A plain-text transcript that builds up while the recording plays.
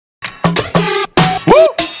Woo!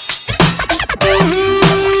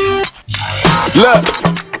 Look,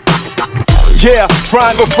 yeah,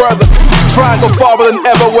 try and go further, try and go farther than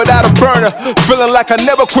ever without a burner. Feeling like I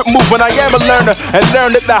never quit moving, I am a learner. And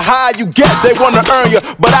learn that the higher you get, they wanna earn you.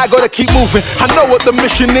 But I gotta keep moving, I know what the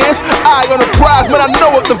mission is. Eye on the prize, man, I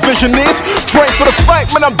know what the vision is. Train for the fight,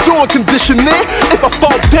 man, I'm doing conditioning. If I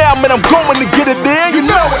fall down, man, I'm going to get it in, you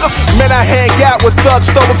know it. Man, I hang out with thugs,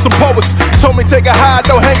 stoics, and poets. Told me take a high,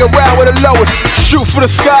 don't hang around with the lowest. Shoot for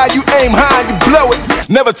the sky, you aim high and you blow it.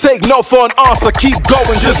 Never take no for an answer, keep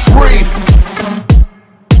going, just breathe.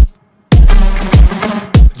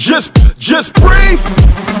 Just breathe,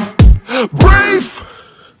 breathe.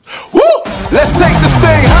 Woo! Let's take this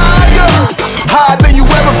thing higher, higher than you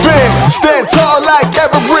ever been. Stand tall like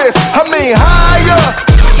Everest. I mean higher.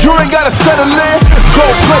 You ain't gotta settle in. Go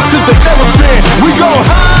places that never been. We go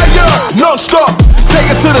higher, non-stop.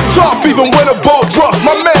 Take it to the top, even when the ball drops.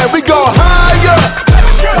 My man, we go higher.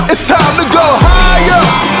 It's time to go higher.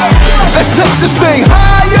 Let's take this thing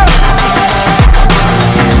higher.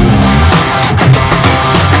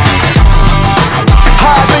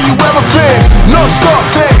 You ever been, non-stop,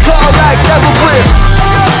 then tall like Everest.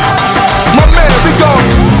 My man, we go,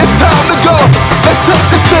 it's time to go. Let's take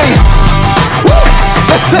this thing, woo!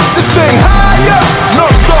 Let's take this thing higher.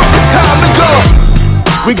 Non-stop, it's time to go.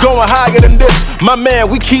 We going higher than this, my man,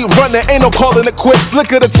 we keep running, ain't no calling it quits.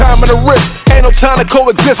 Look at the time and the risk, ain't no time to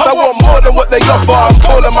coexist. I want more than what they offer, I'm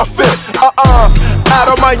pulling my fist. Out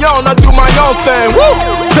on my own, I do my own thing, woo!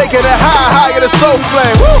 Taking it higher than soul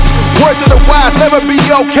flame, woo! Words of the wise, never be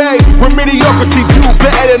okay. With mediocrity, do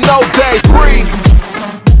better than no days. Breathe,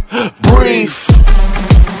 breathe,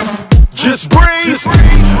 just breathe.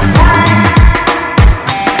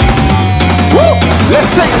 Woo! Let's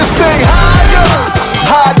take this thing higher,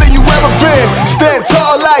 higher than you ever been. Stand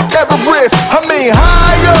tall like Everest. I mean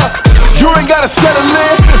higher. You ain't gotta settle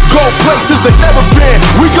in. Go places that never been.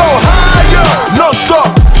 We go higher, non-stop.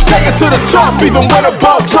 Take it to the top, even when the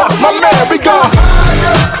ball drops. My man, we go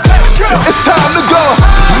higher. It's time to go.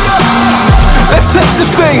 Let's take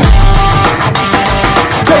this thing,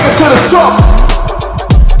 take it to the top.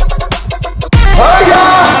 Oh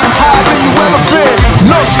yeah, higher than you ever been.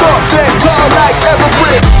 Non-stop, stand tall like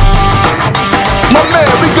Everest. My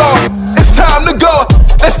man, we go. It's time to go.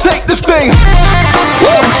 Let's take this thing.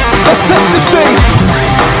 Woo! Let's take this thing.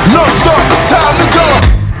 Non-stop, it's time to go.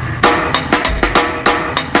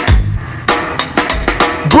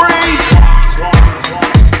 Breathe.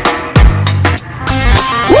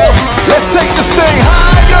 Woo! Let's take this thing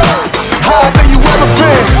higher, higher than you ever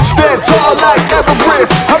been. Stand tall like